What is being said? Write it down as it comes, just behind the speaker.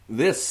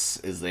This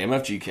is the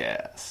MFG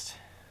Cast.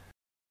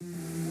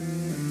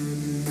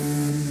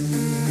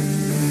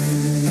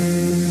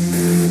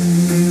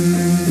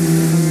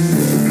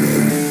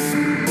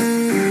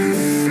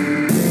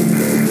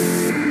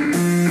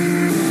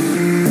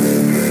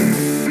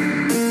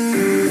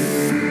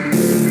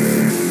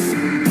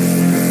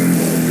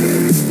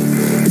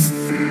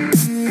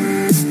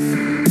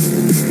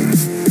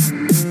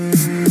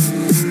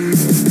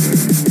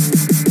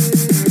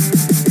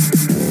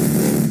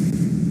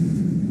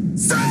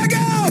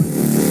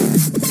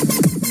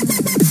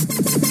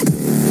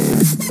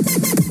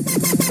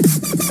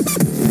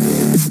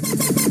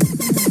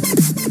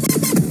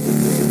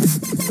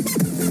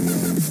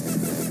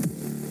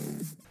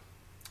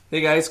 Hey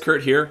guys,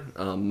 Kurt here.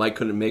 Mike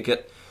couldn't make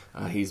it.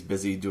 He's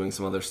busy doing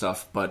some other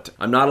stuff, but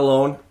I'm not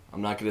alone.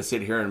 I'm not going to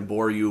sit here and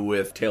bore you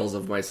with tales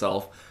of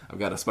myself. I've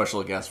got a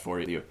special guest for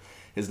you.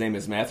 His name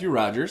is Mathew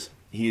Rodgers.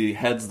 He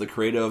heads the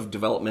creative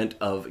development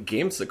of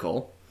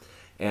Gamesicle,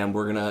 and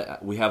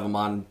we have him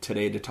on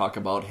today to talk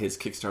about his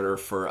Kickstarter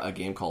for a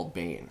game called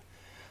BANE.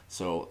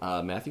 So,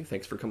 Mathew,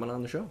 thanks for coming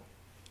on the show.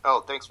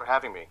 Oh, thanks for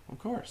having me. Of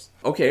course.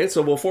 Okay,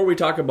 so before we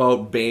talk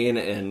about BANE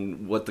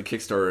and what the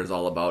Kickstarter is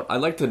all about, I'd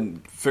like to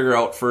figure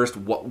out first,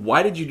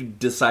 why did you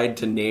decide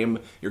to name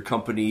your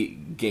company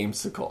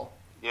Gamesicle?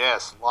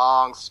 Yes,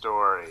 long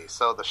story.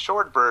 So the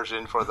short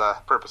version for the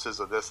purposes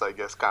of this, I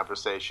guess,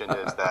 conversation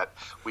is that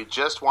we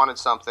just wanted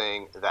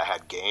something that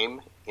had game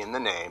in the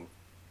name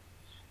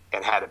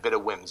and had a bit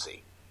of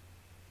whimsy.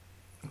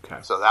 Okay.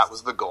 So that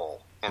was the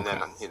goal. And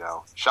then,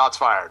 shots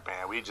fired,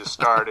 man. We just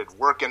started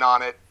working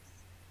on it.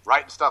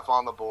 Writing stuff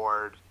on the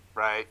board,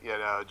 right?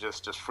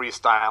 Just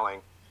freestyling,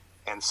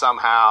 and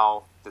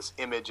somehow this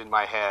image in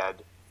my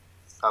head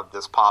of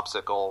this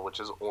popsicle,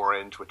 which is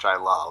orange, which I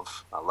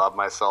love. I love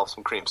myself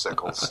some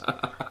creamsicles,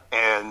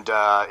 and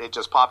it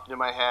just popped into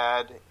my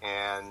head,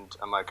 and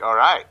I'm like, all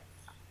right,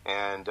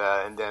 and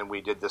then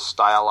we did this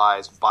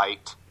stylized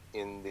bite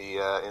in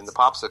the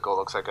popsicle. It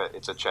looks like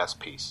it's a chess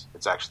piece.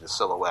 It's actually the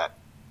silhouette.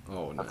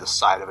 Oh, nice. Of the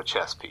side of a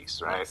chess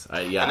piece, right? Nice.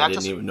 I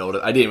didn't even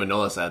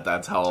notice that.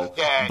 That's how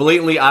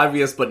blatantly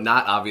obvious, but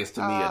not obvious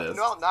to me it is.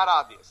 No, not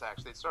obvious,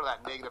 actually. It's sort of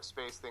that negative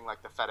space thing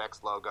like the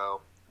FedEx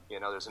logo.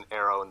 There's an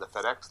arrow in the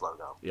FedEx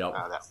logo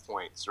that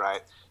points,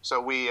 right? So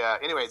we,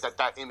 anyway,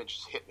 that image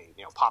just hit me.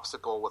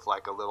 Popsicle with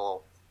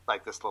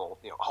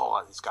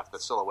he's got the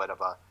silhouette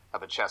of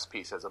a chess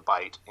piece as a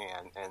bite,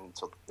 and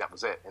so that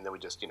was it. And then we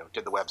just,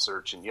 did the web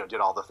search and, did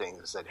all the things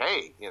and said,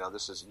 hey,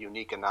 this is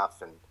unique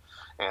enough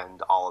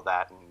and all of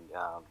that, and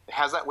it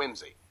has that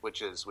whimsy,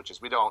 which is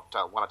we don't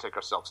want to take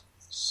ourselves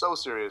so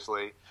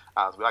seriously.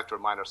 We like to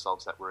remind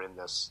ourselves that we're in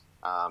this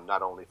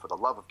not only for the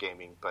love of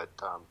gaming, but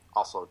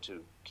also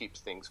to keep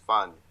things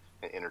fun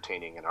and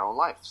entertaining in our own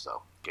life.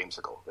 So,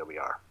 Gamesicle, there we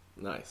are.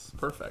 Nice,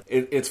 perfect.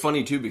 It's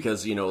funny too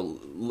because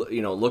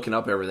looking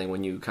up everything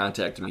when you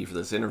contacted me for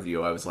this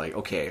interview, I was like,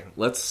 okay,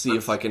 let's see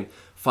if I can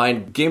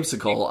find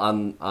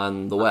Gamesicle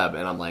on the web,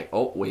 and I'm like,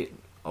 oh wait.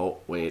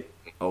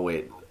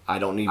 I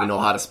don't even know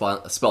how to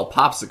spell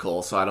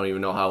popsicle, so I don't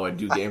even know how I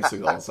do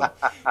Gamesicle. So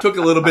took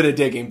a little bit of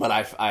digging, but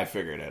I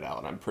figured it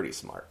out. I'm pretty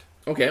smart.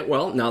 Okay,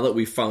 well, now that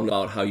we've found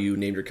out how you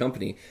named your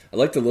company, I'd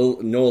like to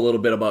know a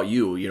little bit about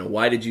you.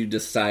 Why did you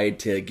decide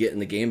to get in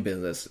the game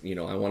business?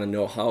 I want to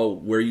know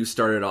where you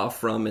started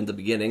off from in the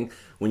beginning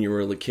when you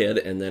were a kid,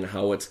 and then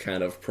how it's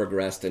kind of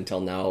progressed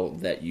until now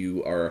that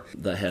you are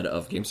the head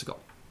of Gamesicle.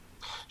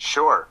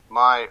 Sure.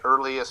 My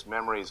earliest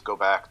memories go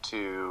back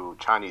to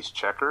Chinese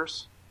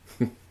checkers.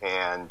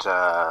 And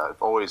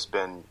I've always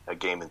been a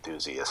game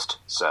enthusiast,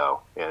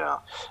 so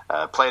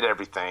played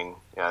everything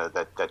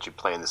that you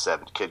play in the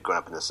kid growing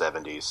up in the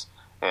 70s,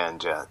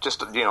 and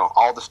just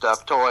all the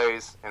stuff,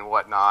 toys and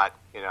whatnot.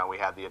 We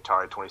had the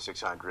Atari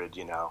 2600,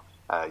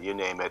 you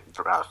name it.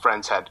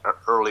 Friends had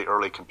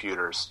early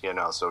computers,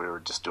 so we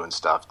were just doing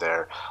stuff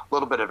there, a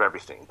little bit of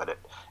everything. But at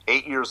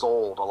 8 years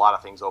old, a lot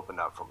of things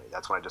opened up for me.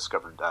 That's when I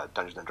discovered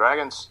Dungeons and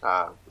Dragons,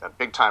 a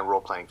big time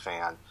role playing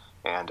fan.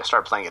 And I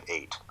started playing at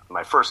 8.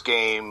 My first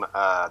game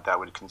that I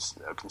would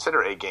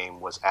consider a game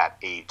was at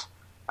 8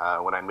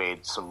 when I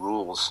made some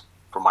rules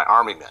for my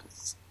army men.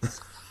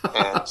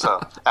 And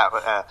so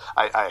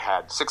I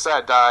had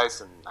 6-sided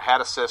dice, and I had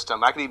a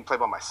system. I could even play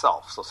by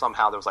myself. So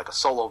somehow there was like a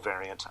solo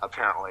variant,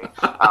 apparently.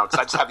 Because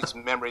I just have these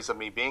memories of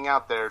me being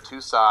out there, 2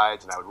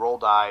 sides, and I would roll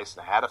dice,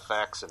 and I had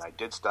effects, and I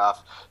did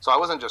stuff. So I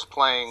wasn't just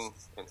playing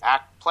and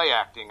play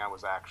acting. I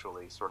was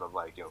actually sort of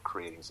like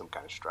creating some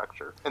kind of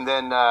structure. And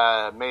then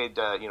made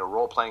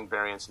role playing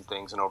variants and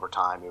things. And over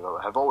time,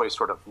 have always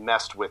sort of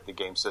messed with the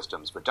game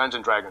systems. But Dungeons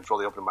and Dragons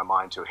really opened my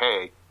mind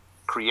to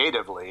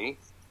creatively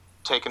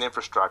take an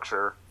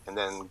infrastructure and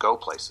then go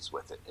places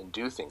with it and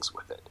do things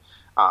with it.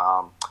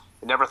 I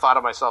never thought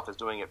of myself as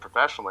doing it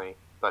professionally,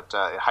 but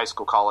high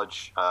school,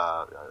 college,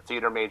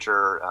 theater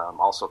major,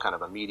 also kind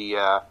of a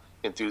media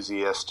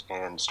enthusiast,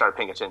 and started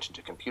paying attention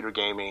to computer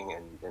gaming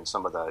and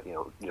some of the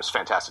just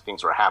fantastic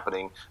things that were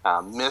happening.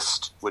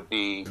 MYST would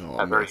be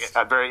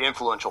a very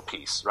influential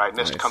piece, right?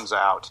 MYST comes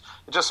out.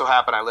 It just so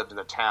happened I lived in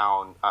a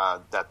town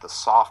that the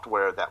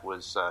software that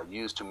was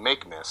used to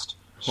make MYST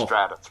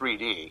Strata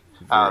 3D.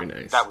 Very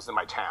nice. That was in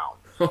my town.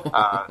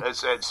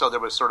 And so there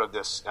was sort of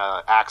this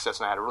access,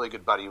 and I had a really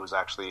good buddy who was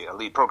actually a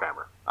lead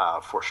programmer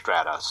for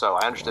Strata. So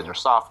I understood their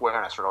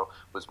software, and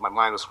my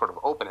mind was sort of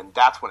open, and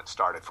that's when it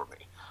started for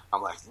me.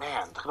 I'm like,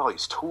 man, look at all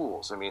these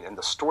tools. I mean, and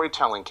the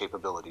storytelling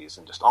capabilities,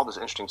 and just all this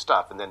interesting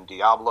stuff. And then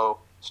Diablo,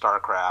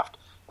 StarCraft,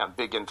 and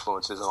big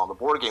influences. And on the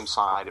board game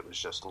side, it was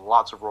just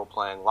lots of role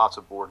playing, lots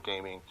of board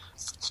gaming,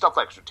 stuff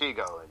like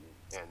Stratego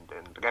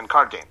and again,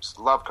 card games.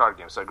 Love card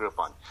games. I grew up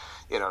on,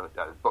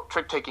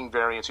 trick taking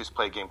variants. Used to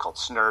play a game called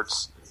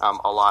Snurts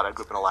a lot. I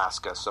grew up in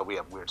Alaska, so we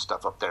have weird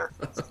stuff up there.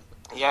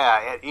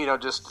 Yeah,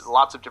 just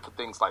lots of different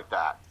things like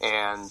that.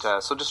 And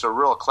so just a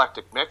real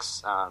eclectic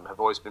mix. Have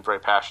always been very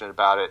passionate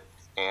about it.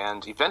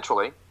 And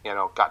eventually,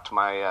 got to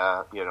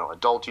my,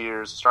 adult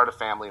years, started a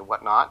family and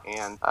whatnot,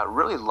 and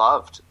really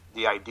loved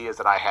the ideas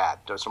that I had.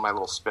 Those are my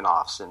little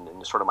spin-offs and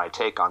sort of my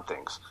take on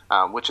things,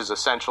 which is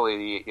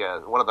essentially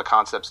one of the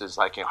concepts is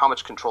like, how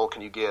much control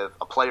can you give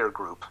a player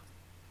group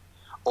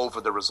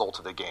over the result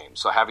of the game?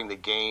 So having the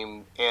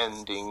game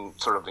ending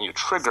sort of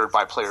triggered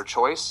by player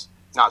choice,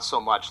 not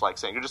so much like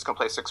saying you're just going to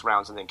play 6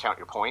 rounds and then count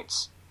your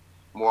points.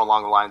 More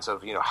along the lines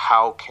of,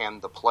 how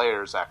can the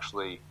players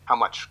actually, how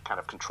much kind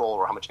of control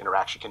or how much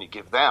interaction can you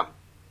give them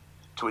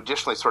to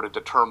additionally sort of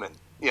determine,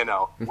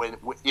 when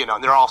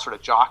and they're all sort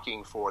of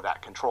jockeying for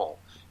that control.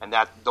 And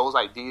that those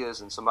ideas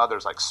and some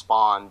others like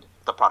spawned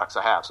the products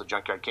I have. So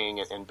Junkyard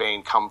King and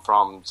BANE come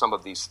from some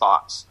of these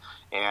thoughts.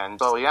 And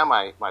so,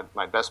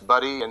 my best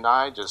buddy and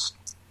I just,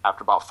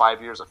 after about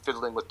 5 years of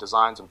fiddling with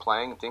designs and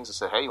playing and things, I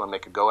said, hey, you want to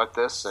make a go at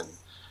this?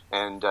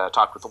 And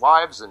talked with the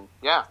wives, and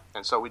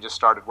so we just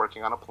started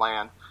working on a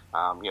plan,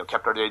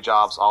 kept our day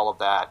jobs, all of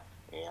that,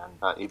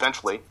 and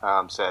eventually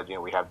said,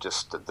 we have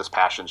just this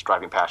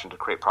driving passion to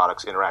create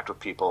products, interact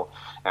with people,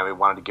 and we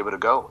wanted to give it a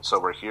go.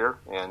 So we're here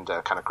and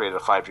kind of created a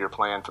 5-year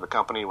plan for the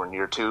company. We're in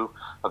year 2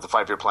 of the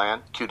 5-year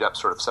plan, queued up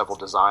sort of several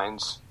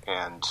designs,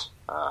 and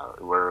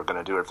we're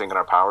going to do everything in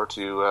our power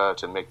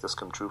to make this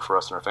come true for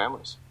us and our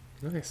families.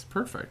 Nice,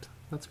 perfect.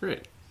 That's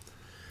great.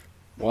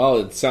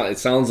 Well, it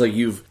sounds like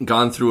you've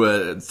gone through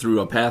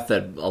a path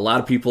that a lot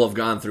of people have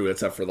gone through,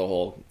 except for the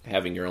whole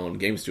having your own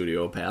game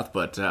studio path.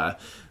 But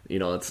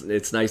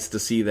it's nice to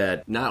see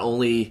that not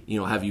only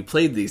have you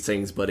played these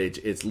things, but it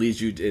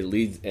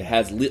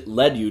has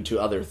led you to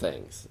other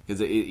things.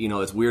 Because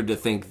it's weird to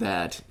think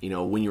that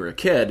when you're a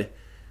kid,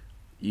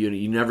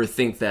 you never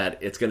think that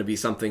it's going to be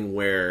something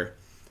where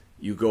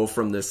you go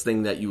from this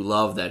thing that you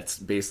love that's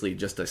basically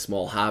just a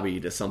small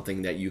hobby to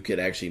something that you could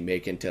actually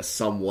make into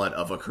somewhat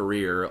of a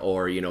career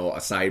or,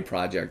 a side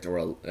project or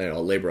a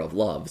labor of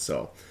love.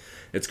 So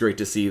it's great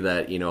to see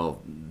that,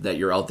 that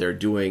you're out there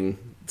doing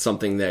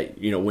something that,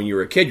 when you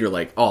were a kid, you're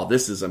like, oh,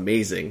 this is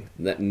amazing.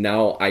 That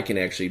now I can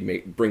actually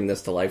bring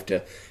this to life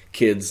to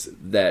kids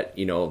that,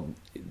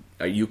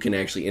 you can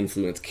actually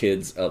influence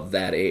kids of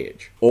that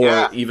age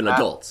or even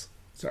adults.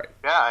 Sorry.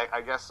 Yeah,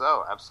 I guess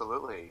so.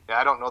 Absolutely. Yeah,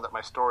 I don't know that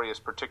my story is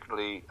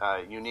particularly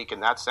unique in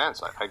that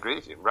sense. I agree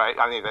with you, right?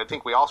 I mean, I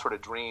think we all sort of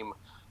dream,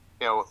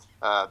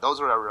 those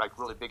are like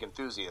really big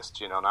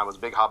enthusiasts, and I was a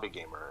big hobby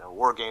gamer, a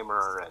war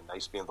gamer, and I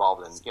used to be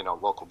involved in,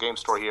 local game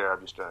store here.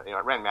 I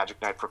ran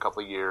Magic Night for a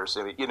couple of years.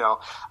 I mean,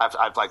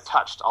 I've like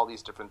touched all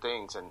these different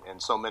things,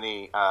 and so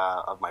many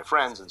of my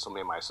friends and so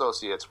many of my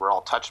associates were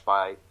all touched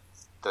by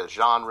the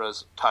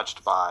genres,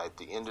 touched by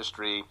the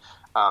industry.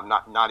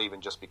 Not even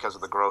just because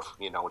of the growth,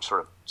 which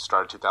sort of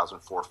started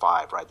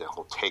 2004-05, right? The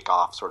whole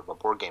takeoff, sort of a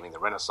board gaming, the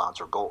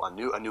Renaissance, or a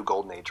new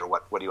golden age, or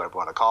what do you ever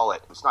want to call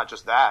it? It's not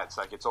just that; it's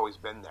like it's always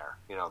been there.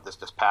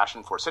 This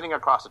passion for sitting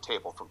across the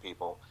table from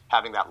people,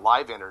 having that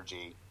live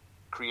energy,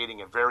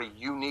 creating a very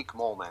unique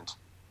moment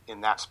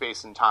in that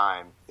space and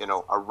time,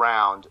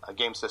 around a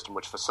game system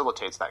which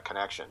facilitates that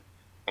connection.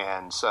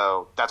 And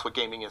so that's what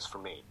gaming is for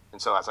me.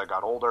 And so as I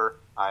got older,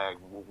 I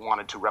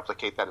wanted to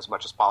replicate that as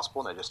much as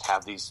possible, and I just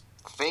have these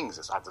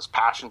things. I have this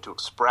passion to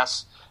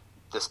express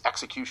this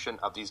execution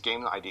of these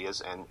game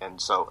ideas, and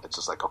so it's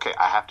just like, okay,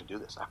 I have to do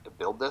this. I have to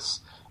build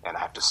this, and I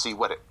have to see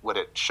what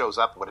it shows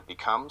up, what it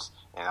becomes,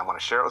 and I want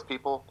to share it with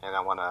people, and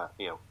I want to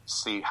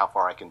see how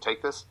far I can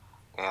take this.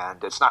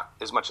 And it's not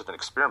as much of an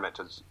experiment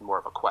as more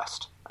of a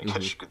quest, I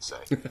guess you could say.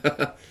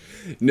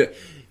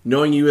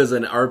 Knowing you as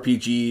an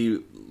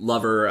RPG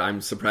lover,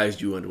 I'm surprised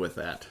you went with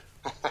that.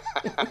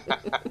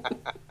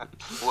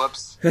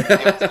 Whoops.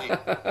 Guilty.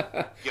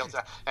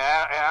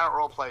 I don't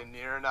roleplay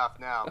near enough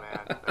now,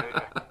 man.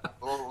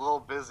 A little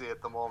busy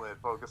at the moment,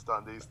 focused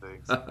on these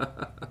things.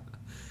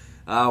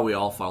 We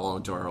all fall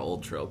into our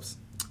old tropes.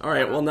 All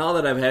right, well, now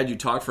that I've had you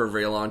talk for a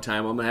very long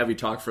time, I'm going to have you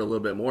talk for a little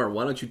bit more.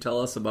 Why don't you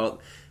tell us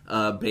about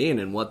BANE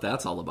and what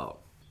that's all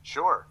about?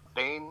 Sure.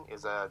 BANE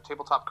is a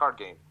tabletop card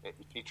game. It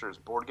features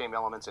board game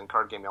elements and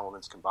card game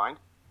elements combined.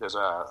 There's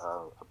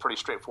a pretty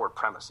straightforward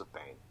premise of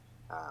BANE.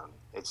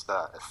 It's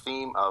the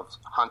theme of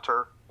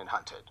hunter and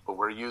hunted, but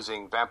we're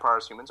using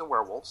vampires, humans, and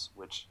werewolves,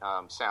 which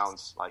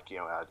sounds like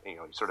you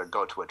sort of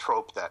go to a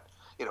trope that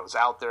is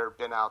out there,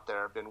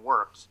 been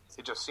worked.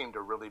 It just seemed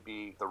to really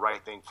be the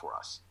right thing for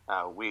us.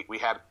 We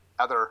had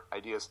other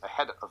ideas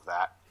ahead of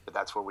that, but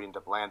that's where we end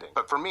up landing.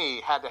 But for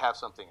me, had to have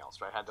something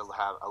else, right? Had to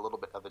have a little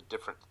bit of a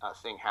different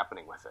thing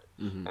happening with it.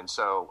 Mm-hmm. And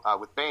so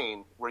with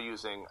BANE, we're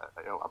using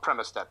a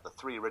premise that the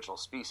three original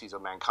species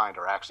of mankind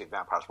are actually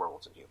vampires,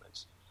 werewolves, and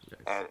humans.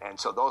 Yes. And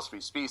so those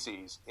three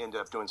species end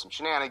up doing some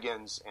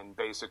shenanigans, and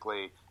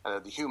basically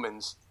the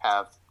humans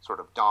have sort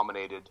of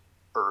dominated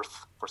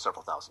Earth for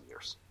several thousand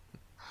years.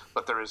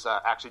 But there is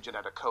actually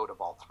genetic code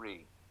of all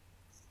three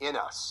in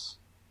us.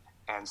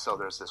 And so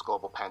there's this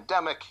global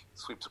pandemic,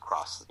 sweeps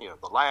across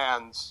the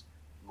lands.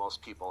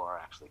 Most people are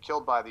actually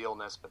killed by the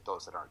illness, but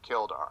those that aren't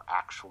killed are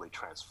actually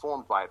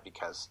transformed by it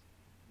because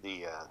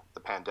the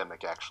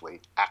pandemic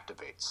actually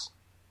activates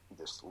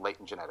this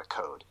latent genetic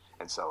code.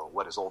 And so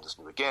what is old is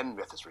new again,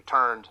 myth is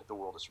returned, the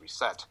world is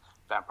reset,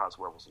 vampires,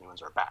 werewolves, and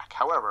humans are back.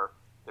 However,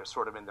 they're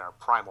sort of in their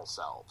primal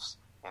selves.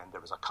 And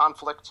there was a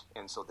conflict,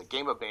 and so the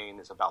game of BANE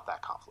is about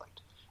that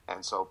conflict.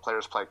 And so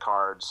players play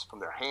cards from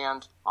their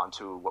hand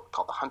onto what we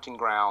call the hunting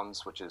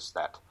grounds, which is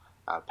that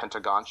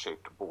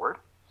pentagon-shaped board.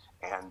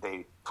 And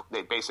they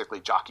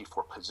basically jockey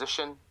for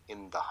position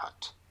in the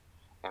hunt.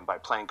 And by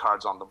playing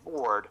cards on the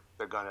board,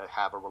 they're going to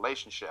have a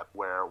relationship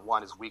where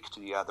one is weak to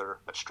the other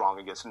but strong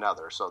against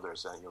another. So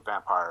there's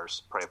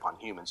vampires prey upon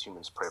humans,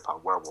 humans prey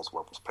upon werewolves,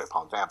 werewolves prey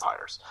upon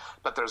vampires.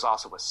 But there's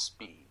also a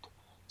speed.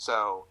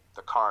 So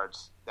the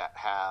cards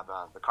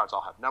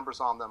all have numbers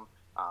on them.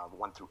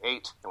 1 through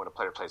 8, and when a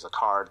player plays a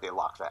card, they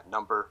lock that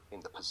number in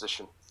the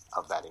position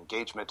of that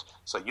engagement,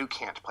 so you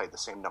can't play the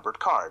same numbered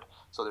card.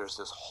 So there's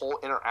this whole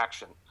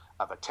interaction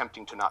of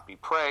attempting to not be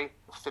prey,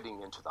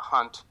 fitting into the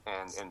hunt,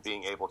 and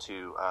being able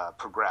to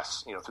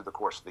progress, through the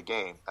course of the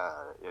game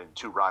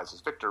to rise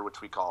as victor, which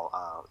we call,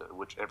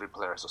 which every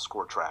player has a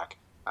score track.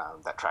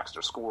 That tracks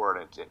their score,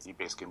 and you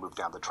basically move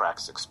down the track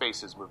 6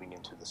 spaces, moving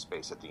into the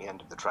space at the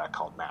end of the track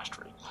called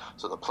Mastery.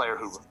 So the player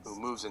who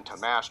moves into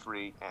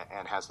Mastery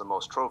and has the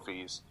most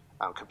trophies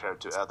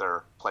compared to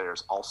other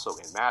players also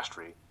in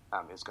Mastery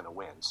is going to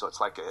win. So it's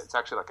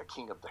actually like a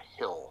King of the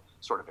Hill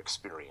sort of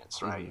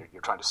experience, right? Mm-hmm.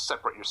 You're trying to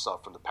separate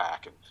yourself from the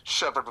pack and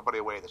shove everybody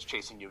away that's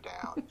chasing you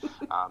down.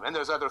 And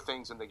there's other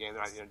things in the game.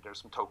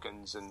 There's some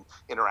tokens and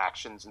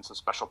interactions and some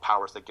special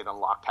powers that get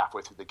unlocked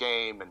halfway through the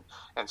game,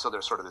 and so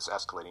there's sort of this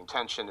escalating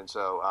tension. And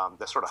so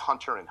the sort of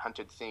hunter and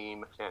hunted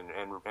theme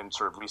and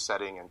sort of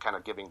resetting and kind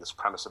of giving this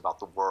premise about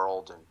the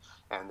world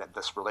and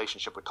this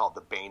relationship we call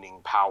the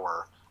baning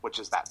power, which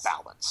is that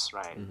balance,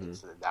 right? Mm-hmm.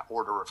 It's that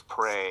order of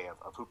prey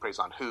of who preys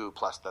on who,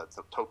 plus the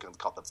token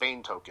called the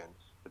Bane token,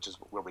 which is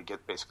where we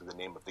get basically the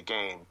name of the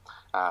game.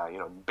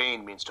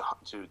 Bane means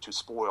to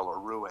spoil or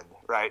ruin,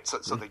 right?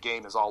 So the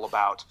game is all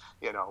about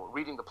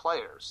reading the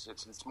players.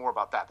 It's more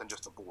about that than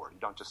just a board. You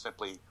don't just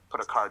simply put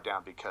a card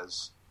down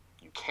because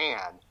you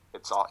can.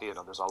 It's all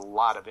there's a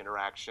lot of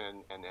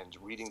interaction and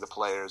reading the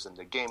players, and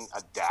the game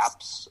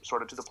adapts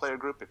sort of to the player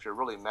group. If you're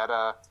really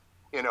meta,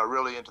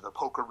 really into the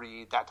poker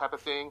read, that type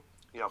of thing,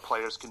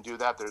 players can do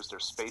that. There's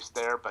space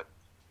there, but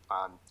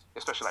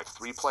especially like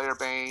 3-player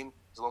Bane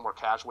is a little more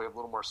casual. We have a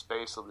little more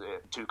space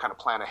to kind of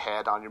plan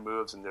ahead on your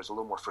moves, and there's a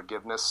little more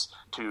forgiveness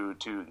to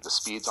the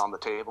speeds on the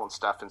table and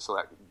stuff, and so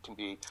that can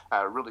be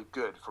really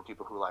good for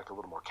people who like a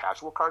little more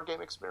casual card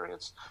game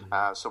experience.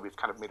 Mm-hmm. So we've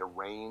kind of made a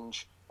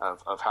range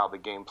of how the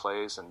game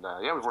plays, and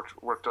we've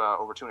worked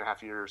over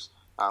 2.5 years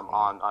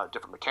on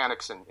different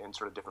mechanics and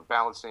sort of different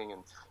balancing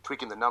and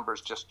tweaking the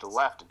numbers just to the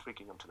left and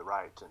tweaking them to the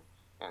right,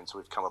 and so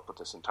we've come up with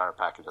this entire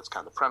package. That's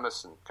kind of the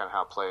premise and kind of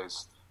how it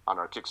plays. On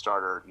our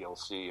Kickstarter, you'll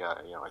see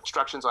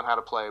instructions on how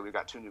to play. We've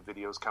got 2 new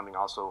videos coming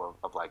also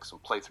of like some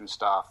playthrough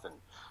stuff,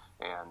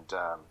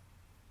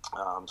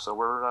 so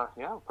we're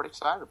pretty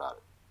excited about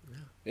it.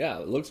 Yeah,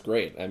 it looks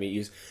great. I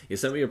mean, you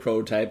sent me a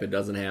prototype. It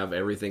doesn't have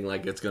everything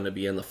like it's going to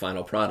be in the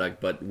final product,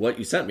 but what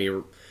you sent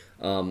me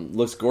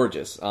looks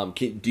gorgeous.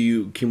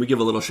 Can we give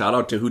a little shout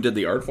out to who did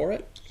the art for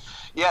it?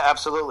 Yeah,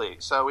 absolutely.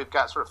 So we've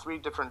got sort of 3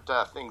 different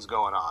things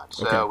going on.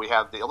 So we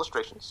have the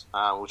illustrations,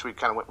 which we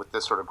kind of went with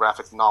this sort of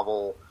graphic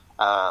novel.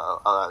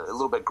 A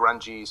little bit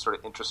grungy, sort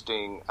of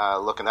interesting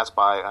look, and that's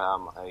by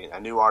a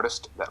new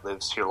artist that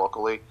lives here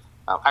locally.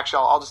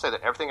 Actually, I'll just say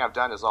that everything I've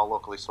done is all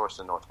locally sourced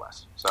in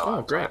Northwest.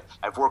 So great.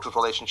 I've worked with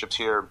relationships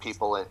here and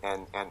people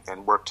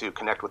and worked to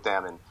connect with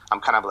them, and I'm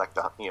kind of like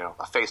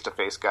a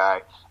face-to-face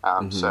guy.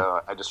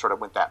 So I just sort of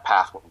went that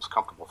path, what was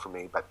comfortable for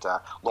me. But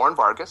Lauren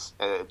Vargas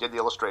did the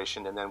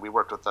illustration, and then we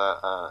worked with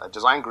a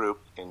design group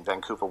in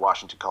Vancouver,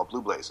 Washington called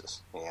Blue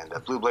Blazes. And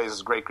Blue Blazes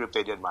is a great group.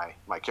 They did my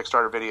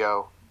Kickstarter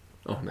video.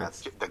 Oh,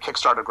 nice. The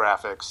Kickstarter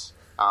graphics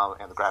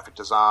and the graphic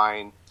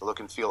design, the look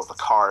and feel of the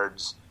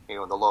cards,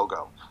 and the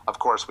logo. Of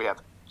course, we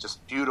have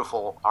just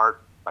beautiful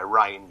art by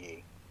Ryan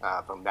Yee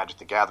from Magic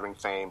the Gathering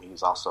fame.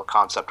 He's also a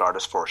concept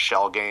artist for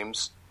Shell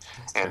Games.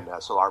 And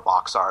so our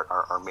box art,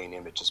 our main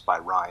image is by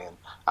Ryan.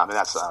 And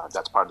that's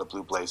part of the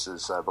Blue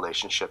Blazes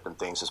relationship and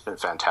things. It's been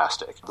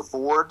fantastic. The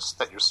boards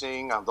that you're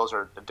seeing, those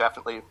are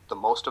definitely the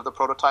most of the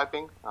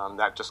prototyping.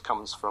 That just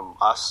comes from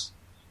us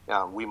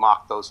We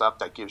mock those up.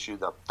 That gives you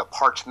the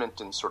parchment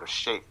and sort of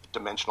shape,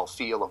 dimensional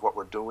feel of what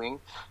we're doing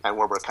and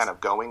where we're kind of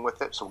going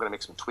with it. So we're going to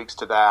make some tweaks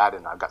to that,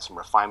 and I've got some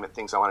refinement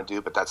things I want to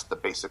do, but that's the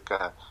basic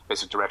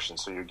direction.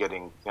 So you're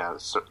getting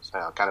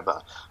kind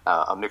of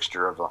a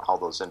mixture of all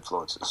those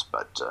influences,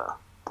 but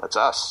that's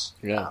us.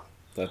 Yeah.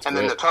 That's and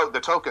great. then the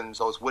tokens,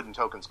 those wooden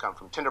tokens, come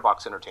from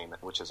Tinderbox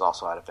Entertainment, which is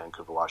also out of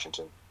Vancouver,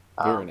 Washington.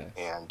 Very nice.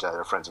 And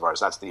they're friends of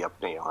ours. That's the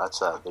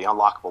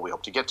unlockable we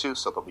hope to get to,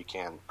 so that we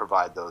can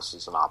provide those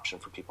as an option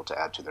for people to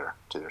add to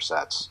their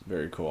sets.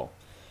 Very cool.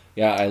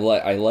 Yeah, I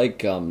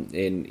like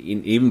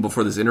even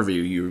before this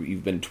interview,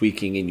 you've been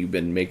tweaking and you've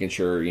been making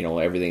sure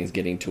everything's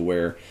getting to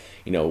where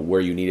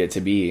you need it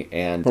to be.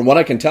 And from what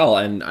I can tell,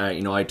 and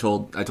I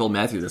told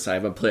Matthew this, I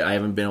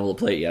haven't been able to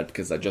play it yet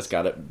because I just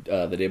got it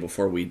the day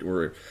before we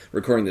were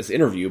recording this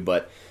interview,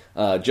 but.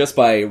 Just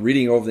by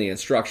reading over the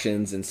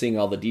instructions and seeing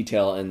all the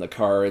detail in the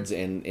cards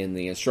and in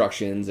the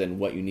instructions and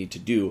what you need to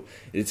do,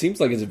 it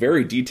seems like it's a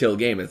very detailed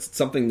game. It's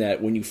something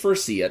that when you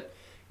first see it,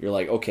 you're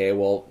like, okay,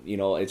 well,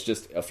 it's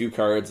just a few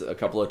cards, a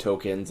couple of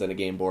tokens, and a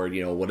game board.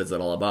 What is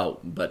it all about?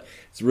 But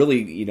it's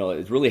really,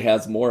 it really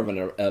has more of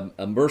an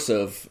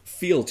immersive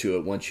feel to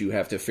it once you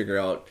have to figure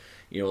out,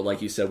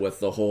 like you said, with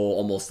the whole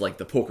almost like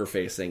the poker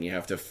face thing, you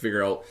have to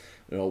figure out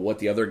what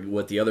the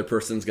other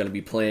person's going to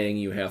be playing.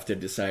 You have to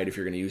decide if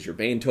you're going to use your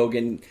BANE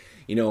token,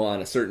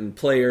 on a certain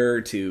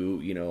player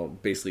to,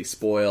 basically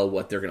spoil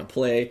what they're going to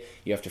play.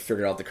 You have to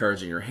figure out the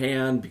cards in your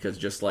hand, because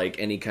just like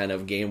any kind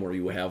of game where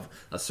you have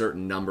a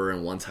certain number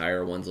and one's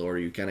higher, one's lower,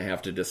 you kind of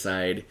have to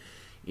decide,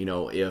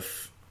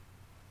 if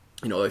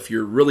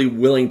you're really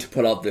willing to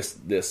put out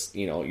this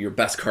your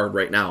best card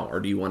right now, or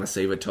do you want to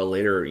save it till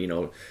later,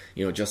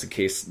 just in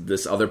case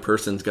this other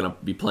person's going to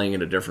be playing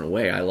it a different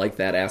way. I like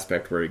that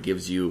aspect where it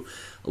gives you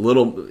a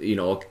little,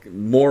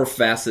 more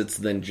facets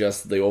than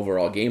just the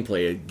overall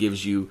gameplay. It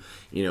gives you,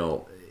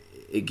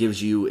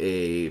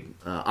 a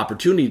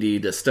opportunity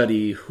to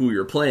study who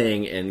you're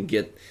playing and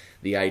get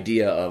the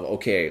idea of,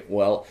 okay,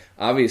 well,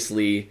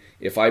 obviously,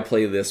 if I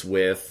play this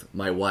with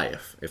my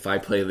wife, if I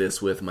play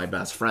this with my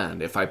best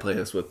friend, if I play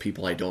this with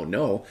people I don't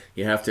know,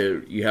 you have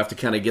to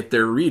kind of get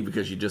their read,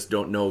 because you just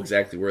don't know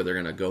exactly where they're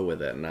going to go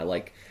with it. And I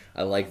like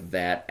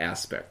that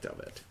aspect of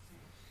it.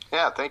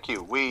 Yeah, thank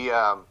you.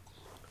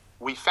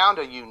 We found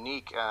a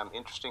unique,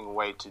 interesting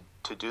way to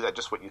do that,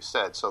 just what you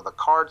said. So the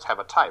cards have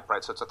a type,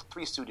 right? So it's a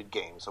three-suited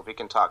game. So if we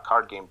can talk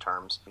card game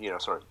terms,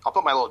 I'll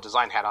put my little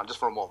design hat on just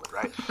for a moment,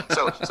 right?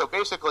 So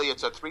basically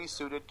it's a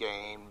three-suited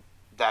game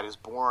that is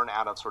born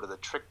out of sort of the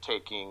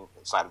trick-taking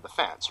side of the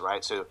fence,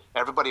 right? So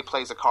everybody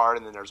plays a card,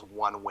 and then there's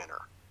one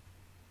winner.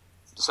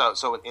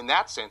 So in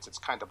that sense, it's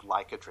kind of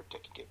like a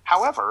trick-taking game.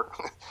 However,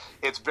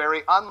 it's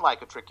very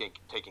unlike a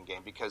trick-taking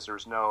game, because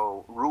there's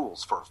no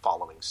rules for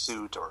following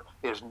suit, or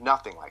there's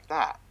nothing like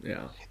that.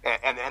 Yeah.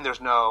 And there's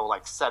no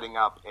like setting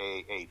up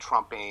a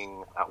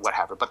trumping, what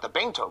have you. But the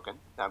BANE token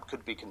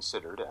could be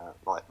considered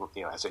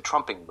as a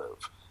trumping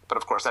move. But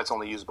of course, that's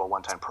only usable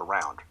one time per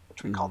round,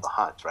 which we call the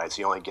hunt, right?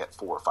 So you only get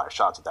 4 or 5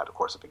 shots at that, of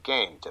course, of a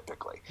game,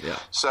 typically. Yeah.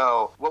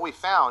 So what we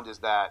found is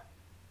that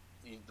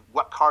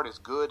what card is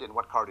good and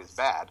what card is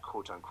bad,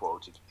 quote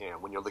unquote,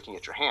 when you're looking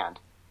at your hand,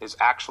 is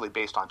actually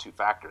based on 2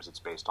 factors. It's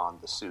based on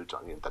the suit,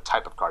 the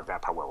type of card,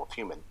 vampire, werewolf,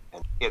 human,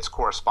 and its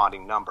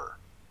corresponding number.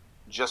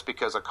 Just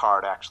because a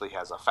card actually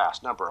has a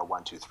fast number, a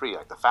 1, 2, 3,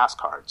 like the fast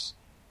cards,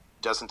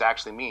 doesn't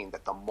actually mean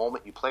that the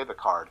moment you play the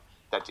card,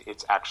 that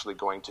it's actually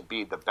going to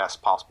be the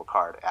best possible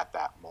card at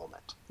that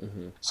moment.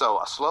 Mm-hmm. So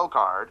a slow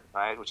card,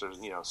 right, which are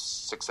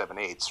 6, 7,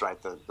 8s,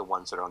 right, the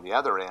ones that are on the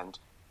other end,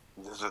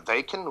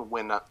 they can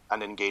win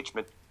an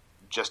engagement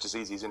just as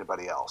easy as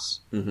anybody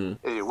else.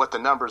 Mm-hmm. What the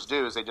numbers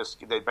do is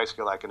they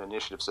basically like an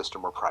initiative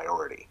system or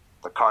priority.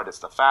 The card that's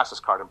the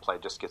fastest card in play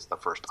just gets the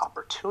first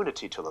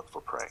opportunity to look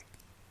for prey.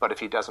 But if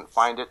he doesn't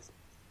find it,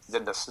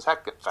 then the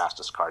second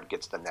fastest card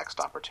gets the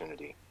next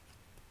opportunity.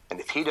 And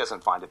if he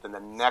doesn't find it, then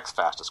the next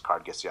fastest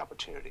card gets the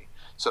opportunity.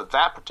 So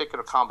that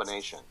particular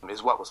combination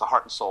is what was the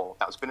heart and soul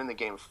that was been in the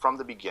game from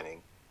the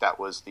beginning. That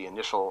was the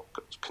initial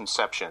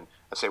conception.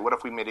 I say, what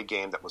if we made a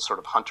game that was sort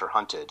of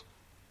hunter-hunted?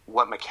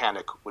 What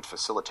mechanic would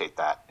facilitate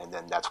that? And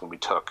then that's when we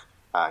took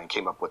and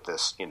came up with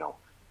this,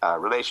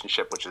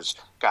 relationship, which has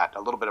got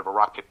a little bit of a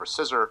rock, paper,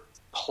 scissors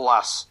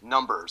plus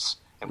numbers.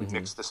 And we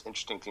mixed this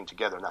interesting thing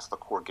together, and that's the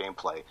core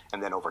gameplay.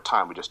 And then over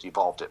time, we just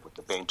evolved it with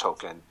the BANE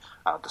token,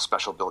 the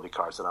special ability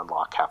cards that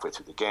unlock halfway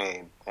through the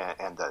game,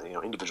 and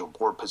the individual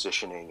board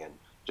positioning, and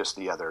just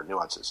the other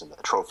nuances and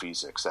the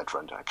trophies,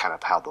 etc., and kind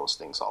of how those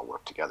things all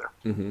work together.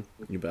 Mm-hmm.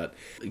 You bet.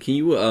 Can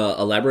you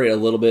elaborate a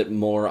little bit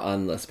more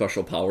on the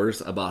special powers,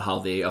 about how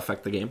they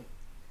affect the game?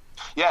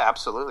 Yeah,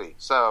 absolutely.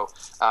 So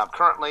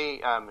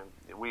currently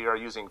we are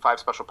using 5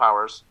 special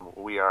powers.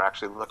 We are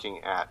actually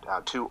looking at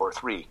 2 or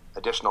 3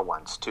 additional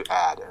ones to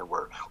add, and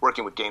we're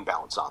working with Game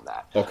Balance on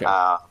that. Okay.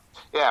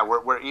 Yeah,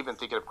 we're even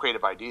thinking of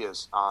creative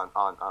ideas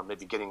on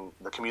maybe getting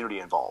the community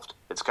involved.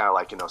 It's kind of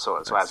like, so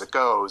as it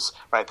goes,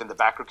 right, then the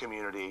backer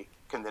community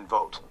can then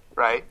vote,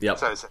 right? Yep.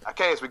 So it's,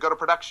 okay, as we go to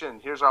production,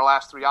 here's our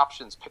last 3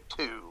 options, pick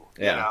 2.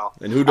 Yeah, you know?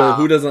 And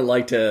who doesn't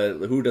like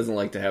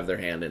to have their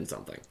hand in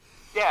something?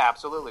 Yeah,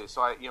 absolutely.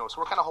 So so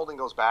we're kind of holding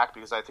those back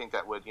because I think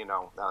that would,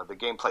 the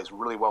game plays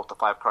really well with the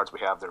 5 cards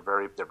we have. They're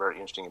very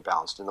interesting and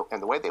balanced.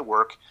 And the way they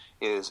work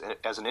is,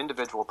 as an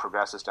individual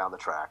progresses down the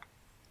track,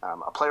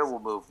 a player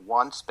will move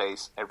 1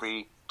 space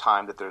every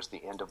time that there's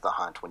the end of the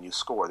hunt. When you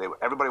score,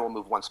 everybody will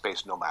move 1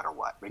 space no matter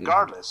what,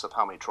 regardless of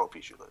how many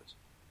trophies you lose.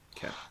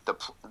 Okay.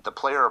 The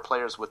player or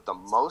players with the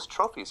most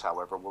trophies,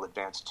 however, will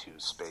advance 2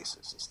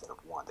 spaces instead of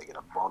 1. They get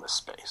a bonus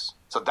space.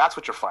 So that's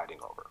what you're fighting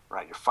over,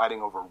 right? You're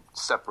fighting over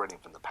separating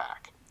from the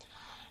pack.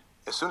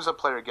 As soon as a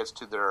player gets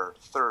to their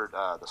third,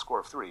 the score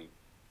of 3,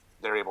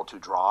 they're able to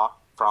draw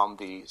from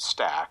the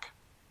stack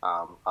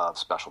of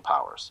special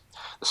powers.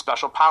 The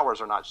special powers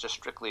are not just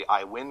strictly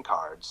I win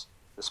cards.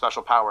 The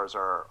special powers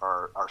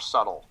are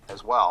subtle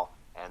as well.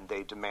 And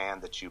they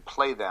demand that you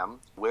play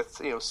them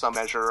with some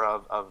measure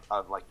of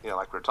like we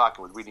were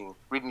talking with reading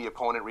the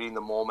opponent, reading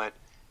the moment,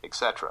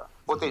 etc.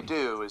 What they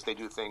do is they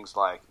do things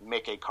like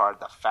make a card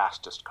the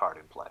fastest card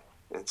in play.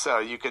 And so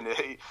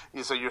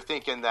you're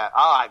thinking that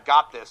I've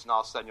got this, and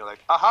all of a sudden you're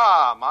like,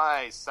 aha,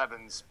 my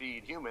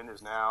 7-speed human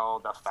is now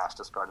the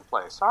fastest card in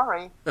play.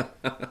 Sorry,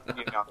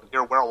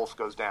 your werewolf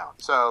goes down.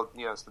 So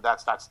so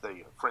that's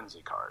the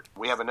frenzy card.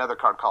 We have another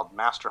card called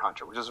Master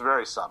Hunter, which is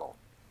very subtle.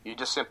 You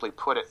just simply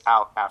put it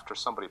out after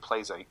somebody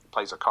plays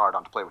a card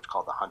onto play, which is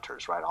called the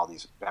hunters, right? All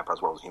these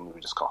vampires, werewolves, humans, we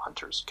just call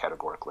hunters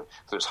categorically.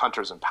 So there's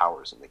hunters and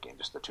powers in the game,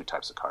 just the 2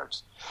 types of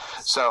cards.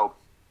 So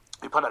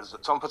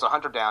someone puts a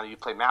hunter down, and you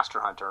play Master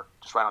Hunter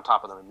just right on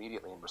top of them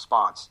immediately in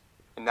response,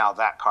 and now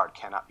that card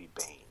cannot be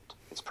baned.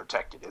 It's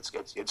protected. It's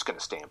going to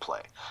stay in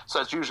play. So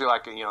it's usually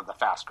like the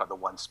fast card, the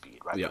 1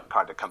 speed, right? Yep. The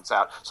card that comes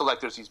out. So like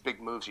there's these big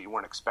moves that you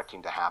weren't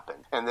expecting to happen,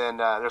 and then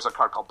there's a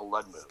card called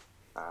Blood Moon.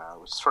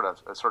 Which is sort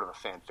of a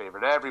fan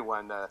favorite.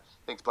 Everyone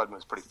thinks Blood Moon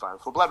is pretty fun.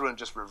 Well, Blood Moon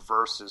just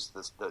reverses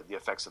the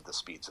effects of the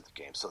speeds of the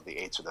game. So the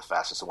 8s are the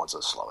fastest, the 1s are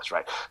the slowest,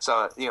 right?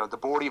 So the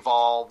board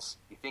evolves.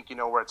 You think you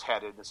know where it's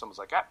headed, and someone's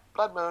like,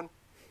 Blood Moon,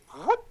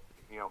 whoop,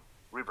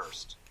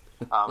 reversed.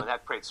 And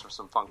that creates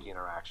some funky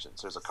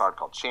interactions. There's a card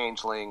called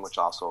Changeling, which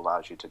also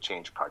allows you to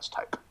change a card's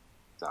type.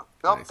 So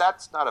nope,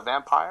 That's not a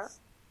vampire.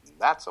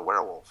 That's a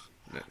werewolf.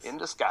 Nice. In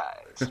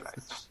disguise, right?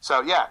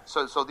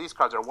 So these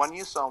cards are 1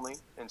 use only,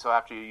 and so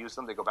after you use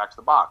them, they go back to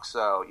the box.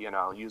 So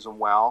use them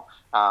well.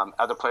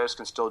 Other players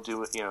can still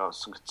do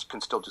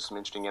some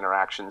interesting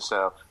interactions.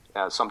 So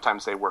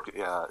sometimes they work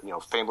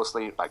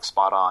famously, like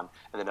spot on,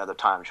 and then other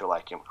times you're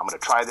like, I'm going to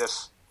try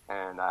this,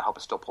 and I hope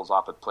it still pulls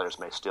off. But players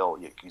may still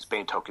use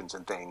Bane tokens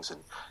and things, and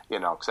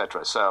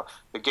etc. So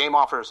the game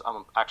offers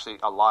actually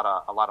a lot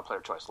of player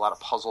choice, a lot of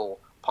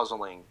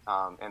puzzling,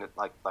 and it,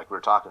 like we were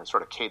talking, it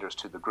sort of caters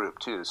to the group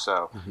too.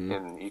 So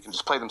and you can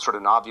just play them sort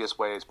of in obvious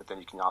ways, but then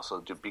you can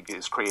also be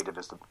as creative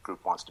as the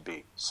group wants to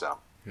be. So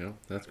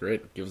that's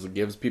great.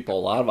 Gives people a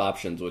lot of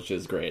options, which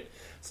is great.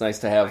 It's nice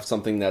to have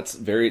something that's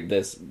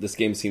this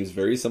game seems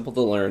very simple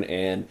to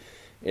learn,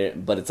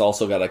 but it's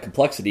also got a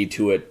complexity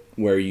to it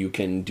where you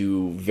can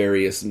do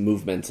various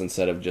movements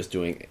instead of just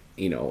doing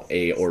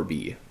A or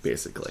B,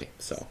 basically.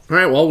 So, all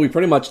right, well, we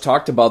pretty much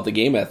talked about the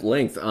game at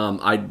length.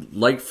 I'd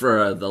like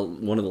for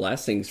one of the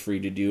last things for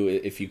you to do,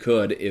 if you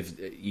could, if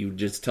you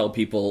just tell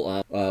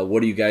people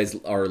what you guys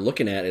are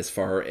looking at as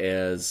far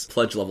as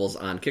pledge levels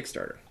on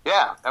Kickstarter.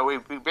 Yeah, we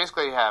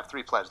basically have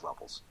 3 pledge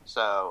levels.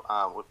 So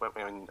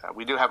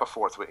we do have a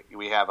 4th.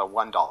 We have a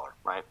 $1,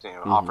 right?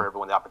 Offer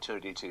everyone the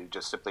opportunity to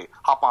just simply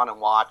hop on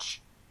and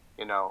watch.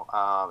 And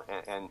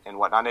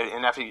whatnot.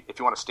 And if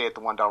you want to stay at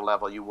the $1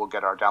 level, you will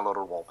get our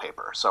downloadable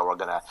wallpaper. So we're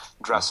going to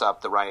dress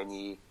up the Ryan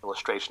Yee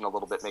illustration a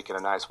little bit, make it a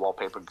nice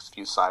wallpaper, a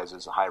few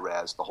sizes, high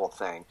res, the whole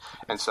thing.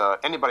 And so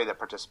anybody that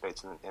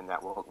participates in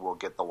that will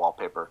get the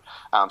wallpaper.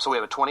 So we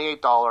have a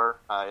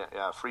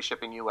 $28 free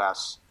shipping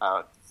US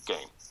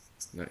game.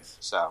 Nice.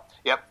 So,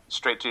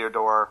 straight to your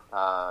door,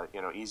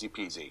 easy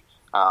peasy.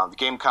 The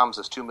game comes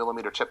as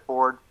 2mm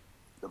chipboard.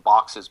 The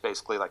box is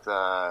basically like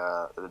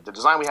the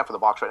design we have for the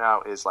box right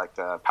now is like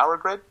the power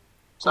grid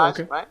size,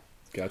 right?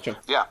 Gotcha.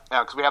 Yeah,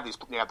 because we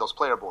have those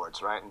player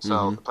boards, right? And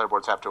so the player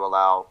boards have to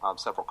allow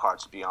several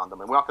cards to be on them,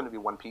 and we want them to be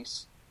one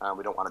piece.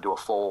 We don't want to do a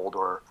fold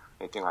or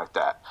anything like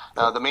that.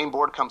 The main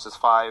board comes as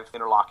 5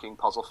 interlocking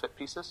puzzle fit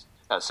pieces,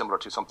 similar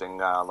to something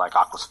like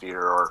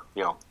Aquasphere or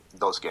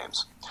those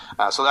games.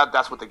 So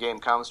that's what the game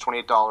comes.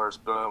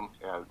 $28, boom,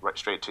 right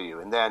straight to you.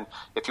 And then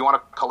if you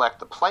want to collect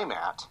the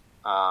playmat,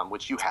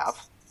 which you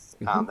have.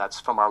 That's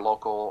from our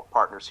local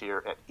partners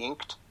here at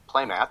Inked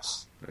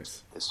Playmats.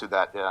 Nice. Is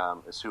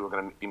who are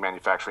going to be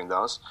manufacturing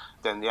those.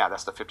 Then,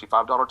 that's the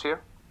 $55 tier.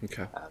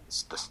 Okay.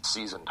 It's the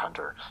Seasoned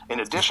Hunter. In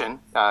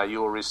addition, you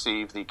will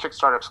receive the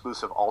Kickstarter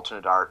exclusive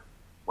alternate art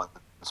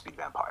Speed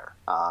Vampire.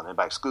 And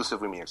by exclusive,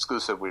 we mean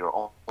exclusive. We are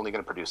only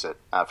going to produce it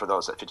for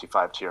those at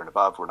 55 tier and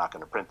above. We're not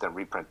going to print them,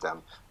 reprint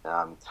them.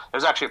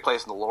 There's actually a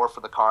place in the lore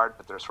for the card,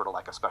 but there's sort of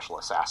like a special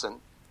assassin.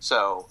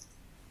 So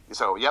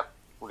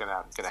we're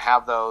gonna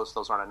have those.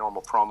 Those aren't a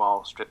normal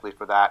promo, strictly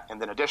for that.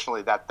 And then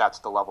additionally, that's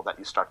the level that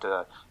you start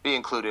to be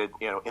included,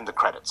 in the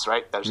credits,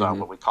 right? There's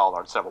what we call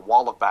our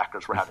wall of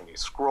backers. We're having a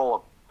scroll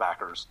of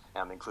backers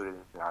included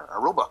in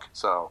our rule book.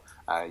 So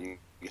you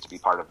get to be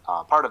part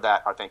of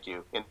that. Our thank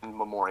you in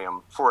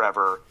memoriam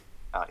forever.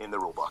 In the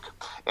rule book.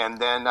 And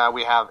then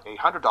we have a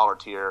 $100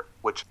 tier,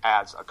 which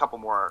adds a couple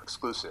more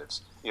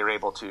exclusives. You're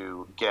able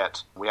to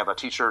we have a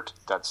t-shirt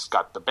that's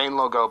got the BANE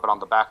logo, but on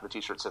the back of the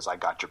t-shirt says, "I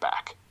got your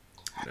back."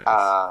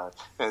 Nice.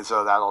 And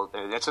so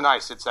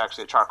it's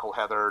actually a charcoal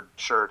heather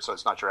shirt, so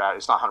it's not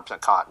 100%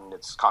 cotton,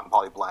 it's cotton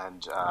poly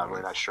blend,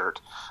 really nice shirt.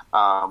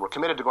 We're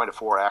committed to going to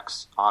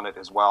 4X on it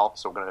as well,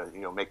 so we're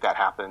going to make that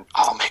happen.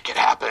 I'll make it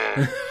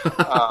happen.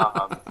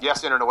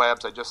 Yes,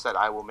 interwebs, I just said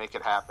I will make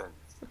it happen.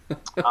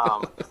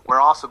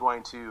 We're also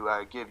going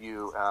to give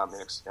you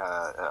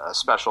a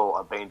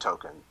special BANE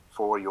token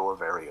for your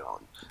very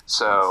own.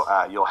 So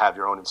you'll have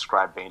your own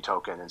inscribed BANE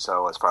token, and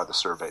so as part of the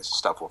surveys and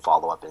stuff, we'll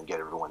follow up and get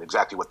everyone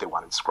exactly what they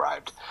want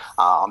inscribed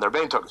on their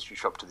BANE tokens. You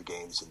show up to the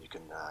games, and you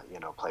can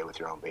play with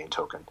your own BANE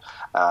token.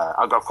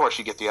 Of course,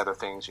 you get the other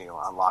things,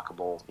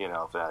 unlockable,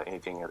 if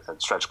anything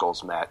at stretch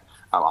goals met.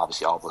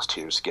 Obviously, all of those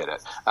tiers get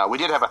it. We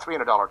did have a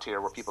 $300 tier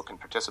where people can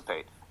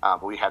participate,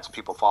 but we had some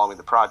people following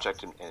the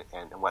project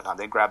and whatnot.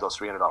 They grabbed those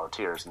 $300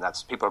 tiers, and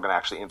that's people are going to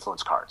actually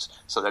influence cards,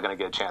 so they're going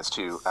to get a chance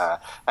to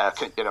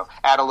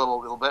add a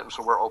little bit.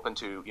 So we're open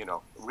to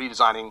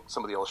redesigning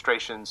some of the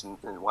illustrations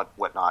and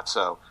whatnot.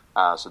 So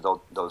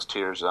those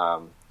tiers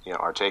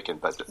are taken.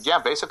 But yeah,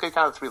 basically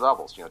kind of 3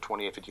 levels,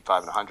 28,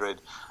 55, and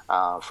 100.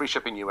 Free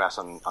shipping US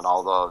on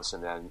all those,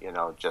 and then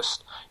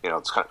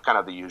it's kind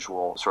of the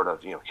usual sort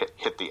of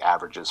hit the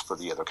averages for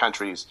the other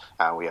countries.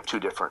 We have 2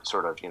 different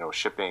sort of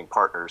shipping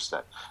partners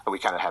that we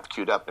kind of have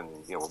queued up and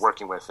we're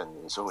working with,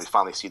 and so when we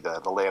finally see the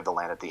lay of the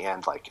land at the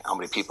end, like how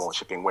many people and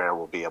shipping where,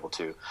 we'll be able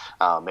to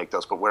make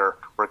those. But we're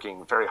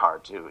working very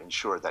hard to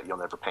ensure that you'll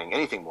never paying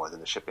anything more than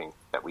the shipping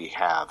that we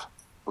have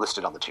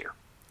listed on the tier.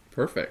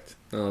 Perfect.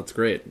 Oh, that's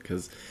great,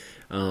 because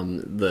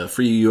the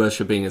free U.S.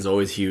 shipping is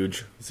always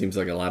huge. It seems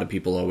like a lot of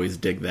people always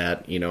dig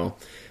that,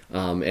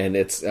 and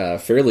it's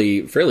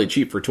fairly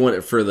cheap for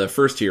the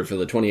first tier. For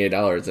the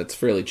 $28, that's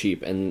fairly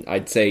cheap, and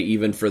I'd say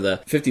even for the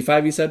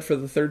 55, you said for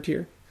the third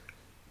tier,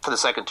 for the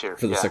second tier,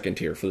 second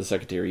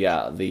tier,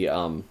 yeah.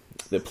 The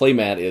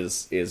playmat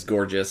is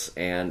gorgeous,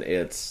 and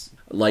it's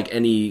like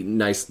any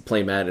nice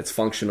playmat. It's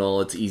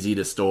functional. It's easy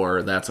to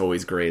store. That's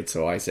always great.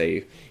 So I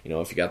say,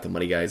 if you got the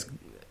money, guys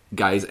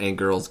and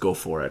girls, go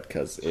for it,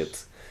 because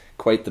it's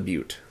quite the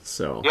beaut.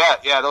 So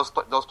yeah, those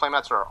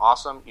playmats are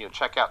awesome.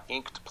 Check out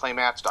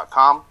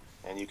inkedplaymats.com,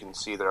 and you can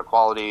see their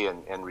quality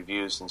and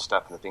reviews and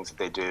stuff and the things that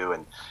they do.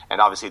 And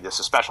obviously this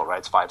is special, right?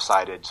 It's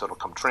 5-sided, so it'll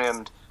come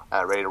trimmed,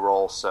 ready to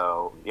roll.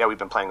 So yeah, we've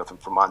been playing with them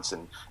for months.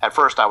 And at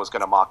first I was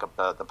going to mock up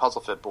the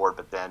puzzle fit board,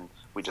 but then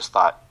we just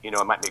thought, it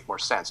might make more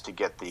sense to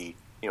get the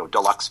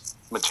deluxe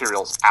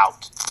materials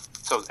out,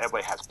 so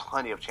everybody has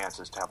plenty of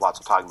chances to have lots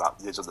of talking about.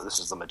 This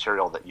is the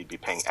material that you'd be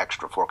paying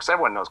extra for, because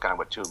everyone knows kind of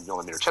what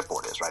 2mm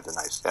chipboard is, right? The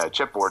nice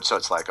chipboard. So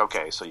it's like,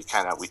 okay, so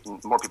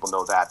more people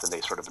know that than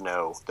they sort of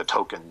know the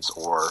tokens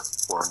or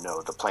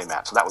know the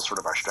playmat. So that was sort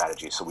of our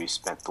strategy. So we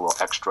spent a little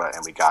extra,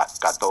 and we got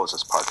those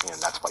as part, and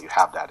that's why you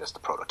have that as the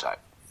prototype.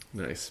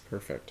 Nice,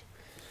 perfect.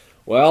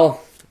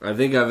 Well, I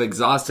think I've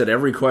exhausted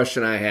every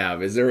question I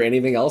have. Is there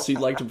anything else you'd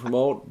like to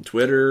promote?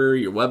 Twitter,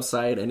 your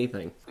website,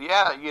 anything?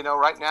 Yeah,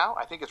 right now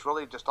I think it's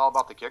really just all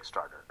about the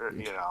Kickstarter.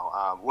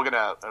 We're going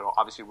to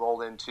obviously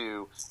roll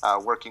into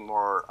working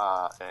more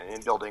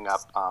and building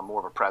up more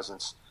of a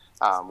presence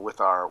with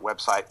our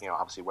website.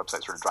 Obviously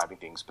websites are driving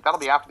things, but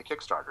that'll be after the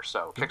Kickstarter.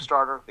 So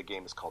Kickstarter, the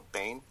game is called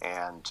BANE,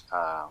 and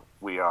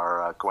we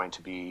are going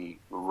to be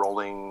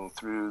rolling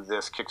through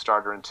this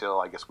Kickstarter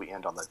until I guess we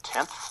end on the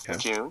 10th of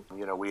June.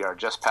 We are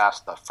just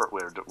past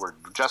we're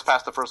just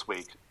past the first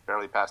week,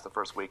 barely past the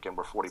first week, and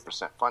we're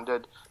 40%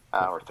 funded,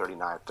 or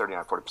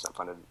 40%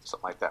 funded,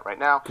 something like that right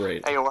now.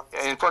 Great.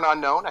 And for an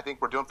unknown, I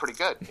think we're doing pretty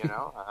good.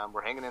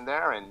 We're hanging in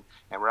there, and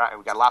we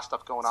got a lot of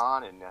stuff going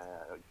on and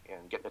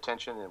getting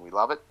attention, and we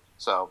love it.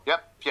 So, if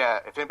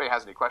anybody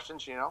has any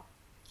questions, feel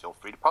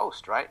free to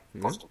post, right?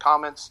 Mm-hmm. Post in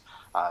comments.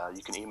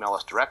 You can email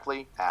us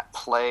directly at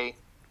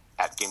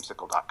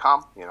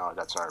play@gamesicle.com.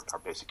 That's our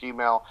basic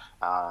email.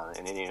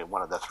 And any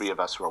one of the 3 of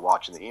us who are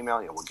watching the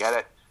email, will get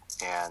it.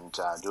 And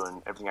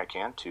doing everything I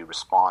can to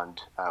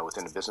respond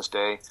within a business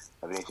day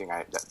of anything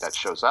that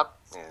shows up.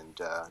 And,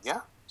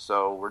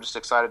 so we're just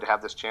excited to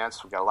have this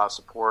chance. We've got a lot of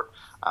support.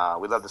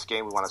 We love this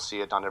game. We want to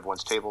see it on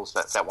everyone's tables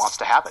that wants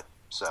to have it.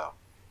 So,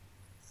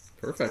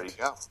 perfect. There you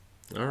go.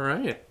 All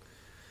right.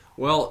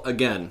 Well,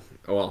 again,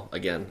 I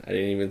didn't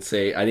even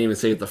say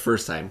it the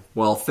first time.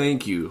 Well,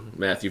 thank you,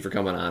 Matthew, for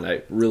coming on.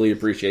 I really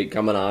appreciate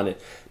coming on and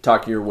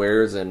talking your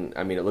wares. And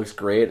I mean, it looks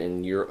great,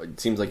 and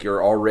it seems like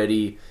you're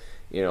already,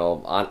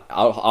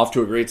 off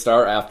to a great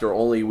start after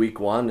only week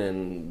 1,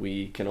 and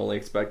we can only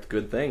expect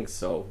good things.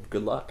 So,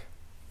 good luck.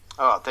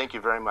 Oh, thank you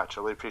very much.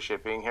 I really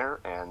appreciate being here,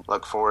 and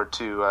look forward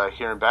to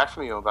hearing back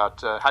from you about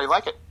how you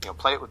like it.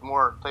 Play it with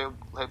play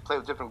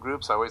with different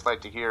groups. I always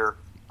like to hear,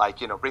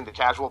 bring the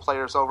casual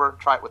players over,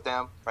 try it with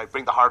them, right?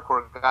 Bring the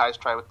hardcore guys,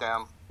 try it with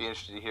them. Be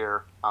interested to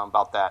hear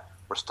about that.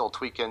 We're still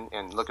tweaking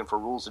and looking for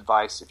rules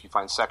advice. If you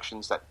find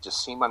sections that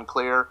just seem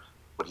unclear,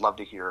 would love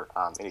to hear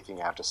anything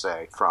you have to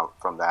say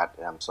from that,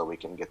 so we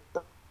can get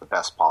the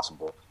best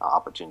possible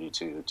opportunity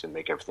to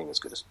make everything as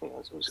good as,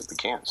 as we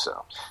can.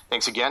 So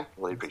thanks again.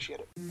 Really appreciate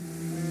it.